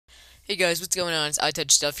Hey guys, what's going on? It's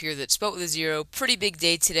iTouch Stuff here that spoke with a zero. Pretty big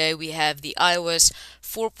day today. We have the iOS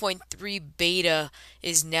 4.3 beta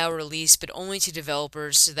is now released, but only to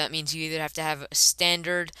developers. So that means you either have to have a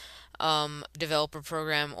standard developer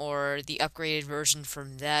program or the upgraded version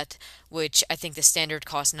from that, which I think the standard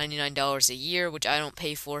costs $99 a year, which I don't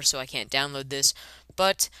pay for, so I can't download this.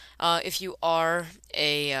 But if you are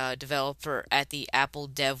a developer at the Apple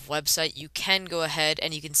Dev website, you can go ahead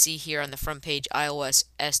and you can see here on the front page iOS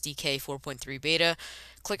SDK 4.3 beta.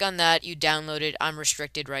 Click on that, you download it. I'm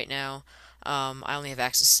restricted right now. I only have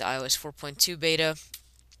access to iOS 4.2 beta.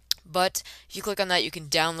 But if you click on that, you can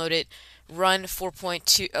download it, run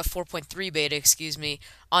 4.3 beta, excuse me,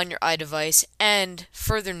 on your iDevice. And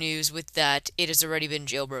further news with that, it has already been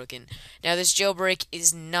jailbroken. Now, this jailbreak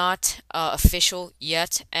is not official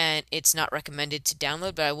yet, and it's not recommended to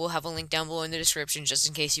download. But I will have a link down below in the description just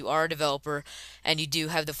in case you are a developer and you do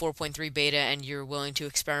have the 4.3 beta and you're willing to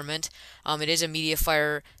experiment. It is a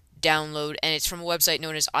MediaFire download, and it's from a website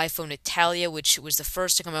known as iPhone Italia, which was the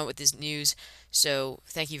first to come out with this news. So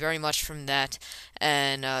thank you very much from that.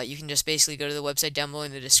 And you can just basically go to the website down below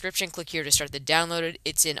in the description, click here to start the download.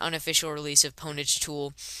 It's an unofficial release of Pwnage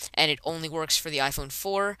Tool, and it only works for the iPhone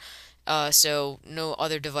 4. So no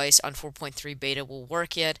other device on 4.3 beta will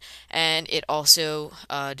work yet, and it also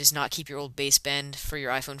does not keep your old baseband for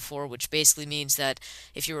your iPhone 4, which basically means that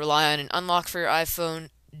if you rely on an unlock for your iPhone,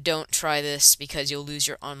 don't try this because you'll lose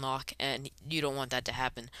your unlock and you don't want that to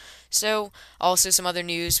happen. So, also some other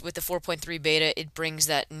news with the 4.3 beta, it brings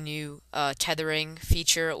that new tethering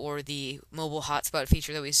feature or the mobile hotspot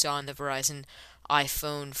feature that we saw in the Verizon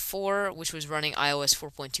iPhone 4, which was running iOS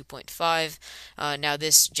 4.2.5. Now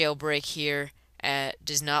this jailbreak here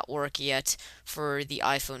does not work yet for the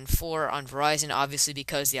iPhone 4 on Verizon, obviously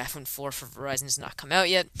because the iPhone 4 for Verizon has not come out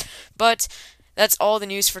yet. But that's all the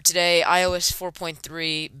news for today. iOS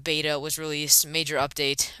 4.3 beta was released, major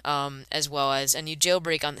update, as well as a new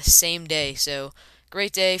jailbreak on the same day. So,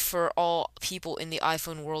 great day for all people in the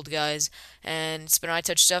iPhone world, guys. And it's been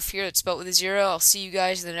iTouch Stuff here. It's spelled with a zero. I'll see you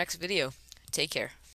guys in the next video. Take care.